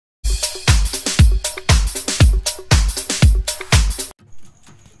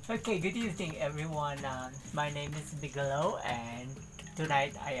Okay, good evening everyone. My name is MEGGI LOO and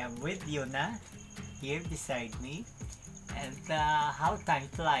tonight I am with Yuna here beside me. And how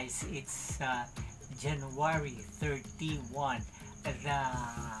time flies, it's January 31, the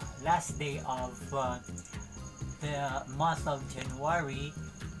last day of the month of January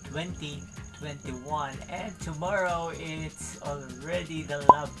 2021. And tomorrow it's already the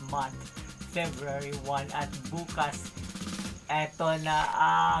love month, February 1 at bukas eto na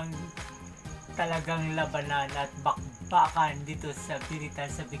ang talagang labanan at bakbakan dito sa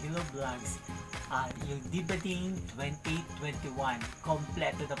Biritan sa MEGGI LOO Vlogs. Yung DIVA 2021.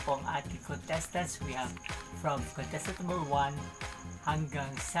 Kompleto na po ang ating contestants. We have from contestant number 1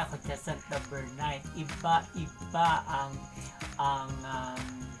 hanggang sa contestant number 9. Iba-iba ang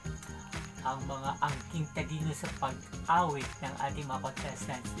mga angking talino sa pag-awit ng ating mga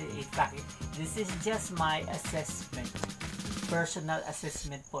contestants. In fact, this is just my assessment. Personal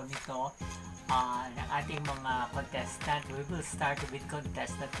assessment po nito ng ating mga contestant. We will start with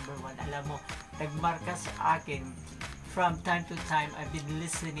contestant number 1. Alam mo, nagmarka sa akin from time to time. I've been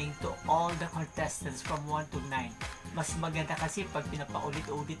listening to all the contestants from 1 to 9. Mas maganda kasi pag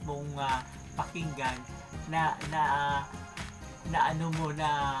pinapaulit-ulit mong pakinggan na ano mo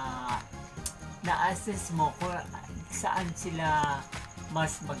na-assess mo kung saan sila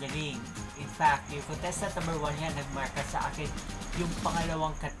mas magaling. In fact, yung contestant number 1 yan, nagmarka sa akin yung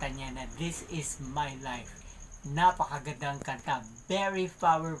pangalawang kanta niya na This Is My Life. Napakagandang kanta. Very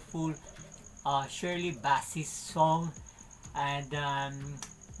powerful. Shirley Bassey's song. And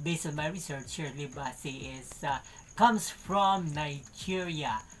based on my research, Shirley Bassey comes from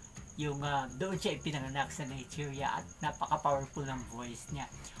Nigeria. Yung doon siya ipinanganak sa Nigeria at napaka-powerful ng voice niya.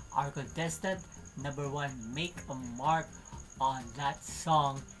 Our contestant number 1, make a mark on that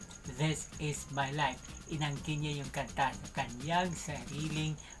song. This Is My Life. Inangkin niya yung kanta sa kanyang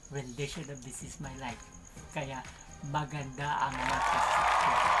sariling rendition of This Is My Life. Kaya maganda ang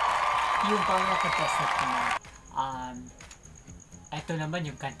makasakit. Yung pangalawa contestant naman, ito naman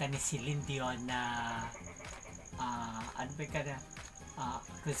yung kanta ni Celine Dion na ano ba yung kanta?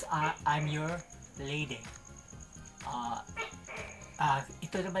 Cause I'm Your Lady.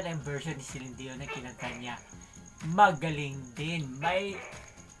 Ito naman ang version ni Celine Dion na kinanta niya. Magaling din.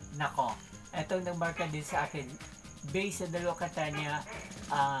 Nako, etong nagmarka din sa akin based sa dalawang kanta niya,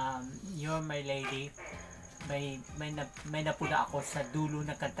 You're My Lady. May napuna ako sa dulo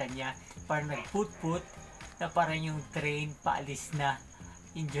ng kanta niya, parang nagput-put na parang yung train paalis na.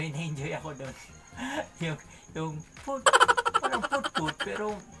 Enjoy ako doon. yung parang put-put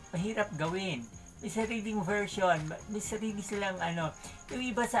pero mahirap gawin. May sariling version, may sarili silang yung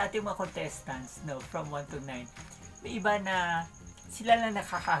iba sa ating mga contestants from 1 to 9, may iba na sila lang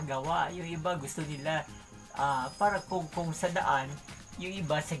nakakagawa. Yung iba gusto nila para kung sa daan, yung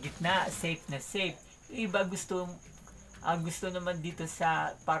iba sa gitna, safe na safe. Yung iba gusto naman dito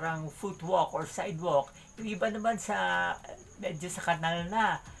sa parang footwalk or sidewalk. Yung iba naman sa medyo sa kanal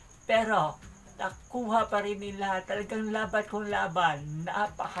na. Pero nakuha pa rin nila. Talagang laban kung laban.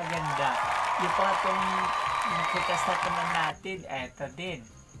 Napakaganda. Yung pangatong contestant naman natin, eto din.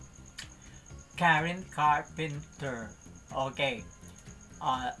 Karen Carpenter. Okay.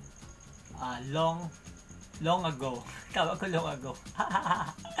 Long ago. Tawag ko long ago.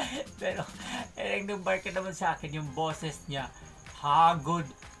 Pero, nagbarka naman sa akin yung boses niya. Hagod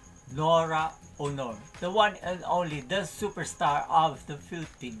Nora Honor. The one and only, the superstar of the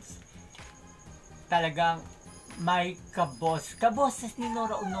Philippines. Talagang may kaboses ni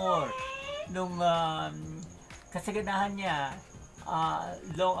Nora Honor. Nung kasaganahan niya,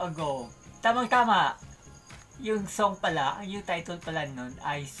 long ago. Tamang-tama. Yung song pala, yung title pala nun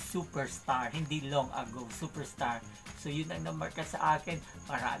ay Superstar, hindi Long Ago, Superstar. So yun ang namarka sa akin.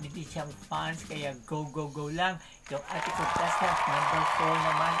 Marami din siyang fans, kaya go lang. Yung ating contestant number 4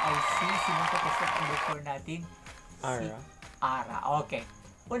 naman ay sinong contestant number 4 natin? Ara. Si Ara, okay.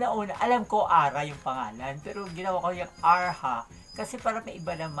 Una-una, alam ko Ara yung pangalan, pero ginawa ko yung Arha kasi para may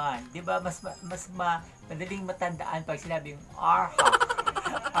iba naman. Diba? Mas madaling matandaan pag sinabi yung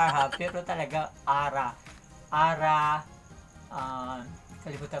Arha, pero talaga Ara,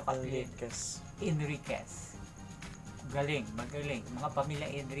 kalimutan ko Enriquez. Magaling. Mga pamilya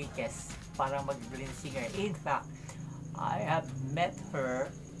Enriquez, parang magaling singer. In fact, I have met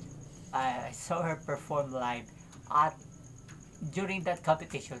her, I saw her perform live at during that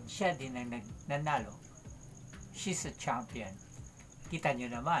competition, siya din ang nanalo. She's a champion. Kita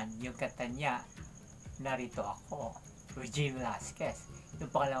nyo naman, yung kanta niya, Narito Ako, Regine Velasquez. Yung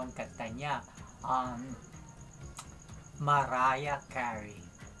pangalawang kanta niya, Mariah Carey,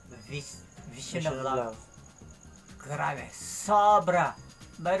 Vision of Love. Grabe, sobra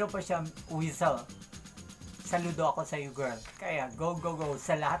mayroon pa siyang whistle. Saludo ako sa you, girl. Kaya, go, go, go.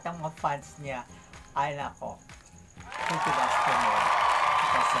 Sa lahat ng mga fans niya, ay nako. Tutulas ko mo.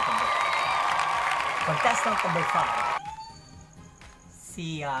 Contestant number 5.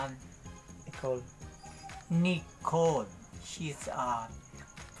 Si, Nicole. She's a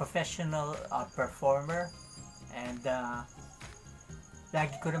professional performer. And,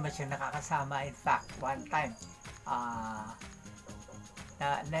 lagi ko naman siya nakakasama. In fact, one time,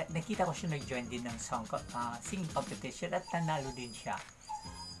 nakita ko siya nag-join din ng singing competition at nanalo din siya.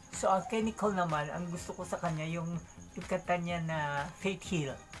 So, kay Nicole naman, ang gusto ko sa kanya yung kanta niya na Faith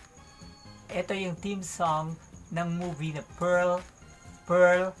Hill. Ito yung theme song ng movie na Pearl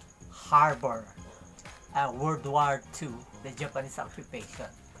Harbor. World War II, the Japanese occupation.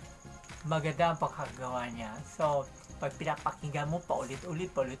 Maganda ang pagkagawa niya. So, pag pinapakinggan mo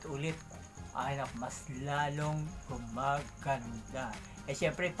paulit-ulit, ay mas lalong gumaganda.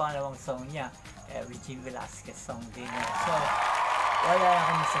 Siyempre, pangalawang song niya, Regine Velasquez song din niya. So, wala na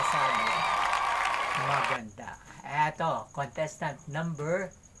akong masasabi. Maganda. Eto, contestant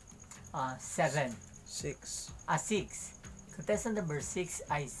number 7. 6. 6. Contestant number 6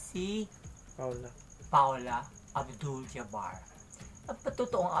 ay si Paula Abdul-Jabbar. Ang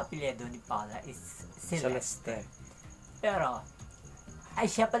patutuong apelyido ni Paula is Celeste. Pero, ay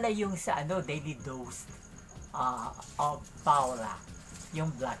siya pala yung sa Daily Dose of Paula. Yung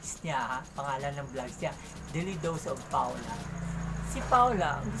vlogs niya, pangalan ng vlogs niya, Daily Dose of Paula. Si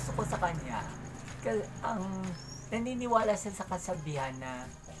Paula, ang gusto ko sa kanya, ang naniniwala siya sa kasabihan na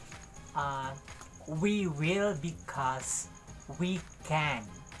we will because we can.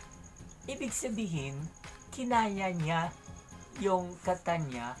 Ibig sabihin, kinaya niya yung kata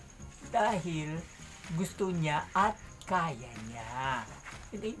niya dahil gusto niya at kaya niya.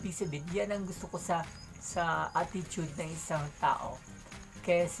 Ibig sabihin, yan ang gusto ko sa attitude ng isang tao.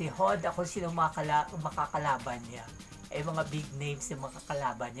 Kaya si Hod, ako sino makakalaban niya. Mga big names yung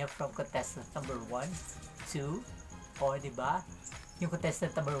makakalaban niya from contestant number 1, 2, diba? Yung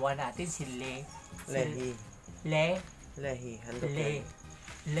contestant number 1 natin, si Lehi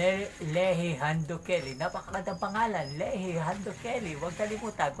Handokeli. Napakagandang pangalan, Lehi Handokeli. Huwag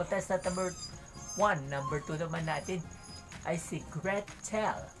kalimutan, contestant number 1. Number 2 naman natin ay si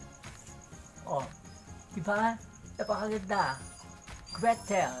Gretel. Diba? Napakaganda.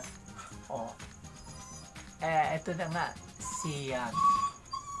 Gretel. Ito na nga, si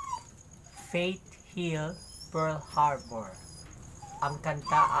Faith Hill, Pearl Harbor. Ang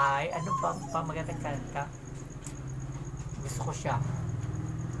kanta ay, ano ba magandang kanta? Gusto ko siya.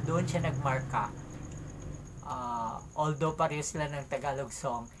 Doon siya nagmarka. Although pareho sila ng Tagalog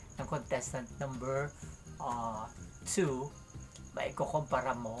song ng contestant number 2,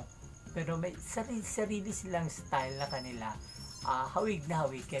 maikukumpara mo. Pero may sarili silang style na kanila. Hawig na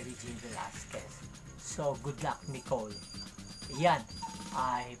hawig kay Regine Velasquez. So, good luck, Nicole. Yan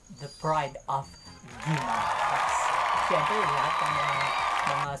ay the pride of Gimaras. Siyempre, lahat ng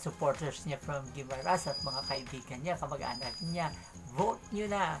mga supporters niya from Gimaras at mga kaibigan niya, kamag-anak niya, vote nyo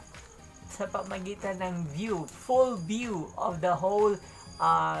na sa pamagitan ng full view of the whole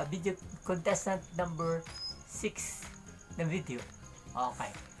video contestant number 6 na video.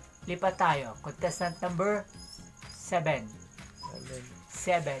 Okay. Lipat tayo. Contestant number 7.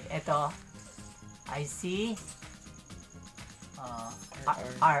 Ito I see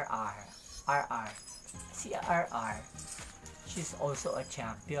RR. Si RR, she's also a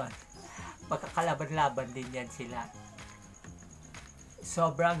champion. Magkakalaban-laban din yan sila.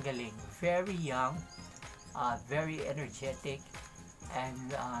 Sobrang galing. Very young, very energetic, and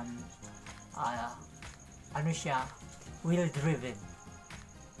will-driven.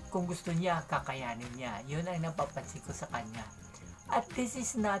 Kung gusto niya, kakayanin niya. Yun ang napapansin ko sa kanya. At this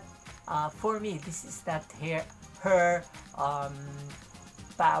is not, for me, this is not her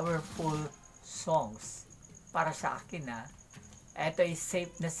powerful songs. Para sa akin, eto ay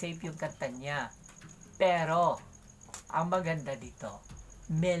safe na safe yung kanta niya. Pero, ang maganda dito,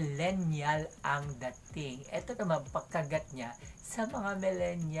 millennial ang dating. Ito naman, pagkagat niya sa mga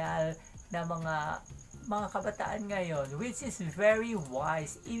millennial na mga kabataan ngayon, which is very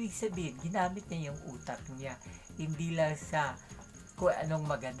wise. Ibig sabihin, ginamit niya yung utak niya. Hindi lang sa kung anong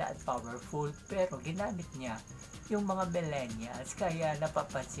maganda at powerful, pero ginamit niya yung mga millennials. Kaya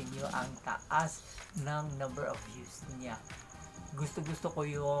napapansin niyo ang taas ng number of views niya. Gusto ko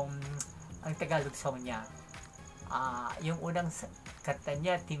yung ang Tagalog song niya. Yung unang kanta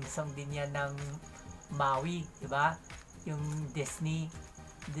niya, theme song din niya ng Maui, diba? Yung Disney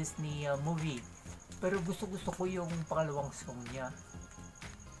movie. Pero gusto ko yung pangalawang song niya.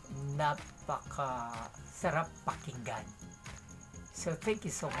 Napaka sarap pakinggan. So, thank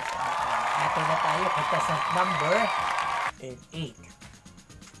you so much. Ito na tayo, contestant number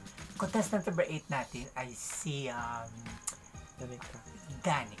 8. Contestant number 8 natin ay si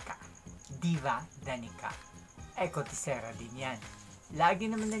Danica. Diva Danica. Kotisera din yan.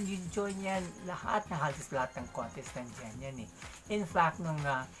 Lagi naman nag-join yan. Halos lahat ng contest nandiyan yan eh. In fact, nung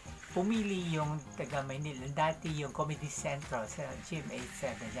pumili yung taga Maynila, dati yung Comedy Central sa Gym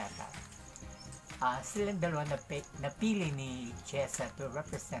 87 yata. Silang dalawa napili ni Jessa to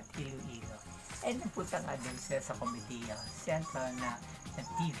represent Iloilo. And napunta nga dun sa Comedy Central na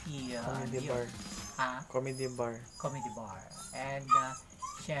TV. Comedy bar. Comedy bar. And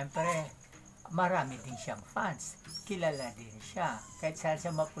syempre, marami din siyang fans. Kilala din siya. Kahit saan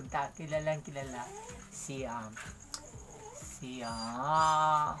siya mapunta, kilala si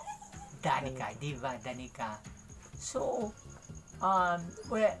Danica, Diva Danica. So,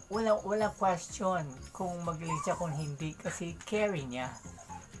 walang question kung magaling siya kung hindi kasi carry niya.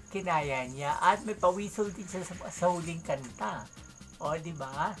 Kinaya niya. At may pawisol din siya sa huling kanta. O, di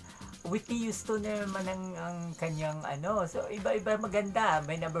ba? Whitney Houston naman ang kanyang So, iba-iba maganda.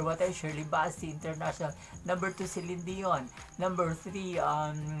 May number 1 tayo, Shirley Bassey, International. Number 2, Celine Dion. Number 3,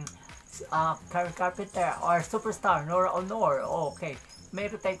 Karen Carpenter or Superstar, Nora Honor. Okay.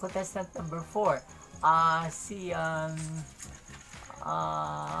 Mayroon tayong contestant number 4.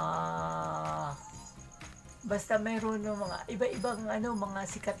 Basta mayroon ng mga iba-ibang mga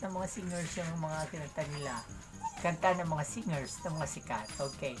sikat na mga singers yung mga kinanta nila. Kanta ng mga singers, ng mga sikat.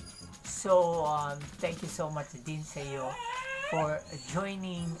 Okay. So, thank you so much din sa iyo for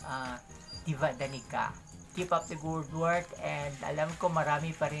joining Diva Danica. Keep up the good work and alam ko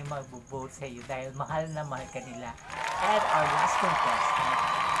marami pa rin mag-vote sa iyo dahil mahal na mahal ka nila. And our last contestant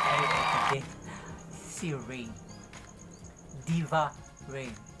ay ito din, si Rain. Diva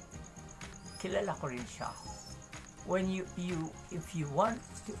Rain. Kilala ko rin siya. When if you want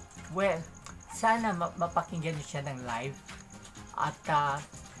to, sana mapakinggan niyo siya ng live at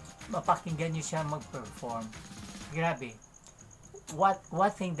mapakinggan niyo siya mag-perform. Grabe.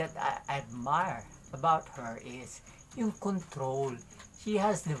 One thing that I admire about her is yung control. She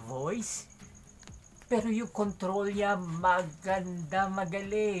has the voice, pero yung control niya maganda,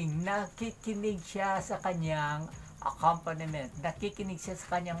 magaling. Nakikinig siya sa kanyang accompaniment. Nakikinig siya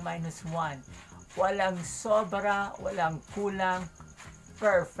sa kanyang -1. Walang sobra, walang kulang.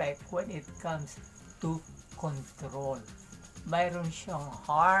 Perfect when it comes to control. Mayroon siyang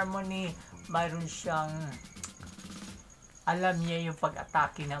harmony, mayroon siyang alam niya yung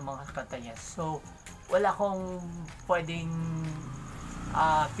pag-atake ng mga kanta niya. So, wala akong pwedeng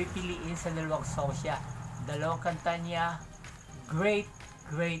pipiliin sa dalawang songs niya. Dalawang kanta niya, great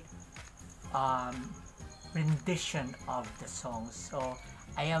rendition of the song. So,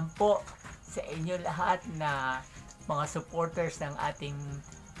 ayan po sa inyo lahat na mga supporters ng ating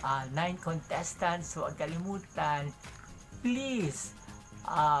 9 contestants. Huwag kalimutan, please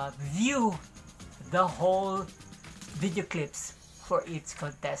view the whole video clips for each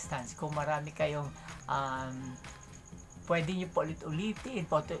contestants. Kung marami kayong pwede nyo po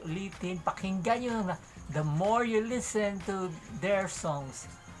ulit-ulitin, pakinggan nyo. The more you listen to their songs,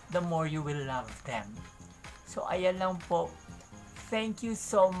 the more you will love them. So, ayan lang po. Thank you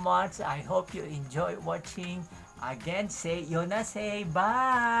so much. I hope you enjoy watching. Again, say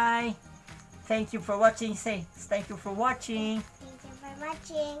bye. Thank you for watching. Say thank you for watching. Thank you for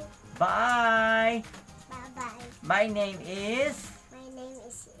watching. Bye. Bye-bye. My name is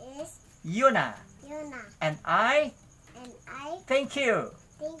Yuna. And I thank you.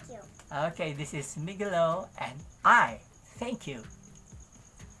 Thank you. Okay, this is MEGGI LOO and I thank you.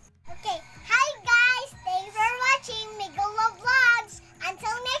 Okay. Hi guys. Thanks for watching.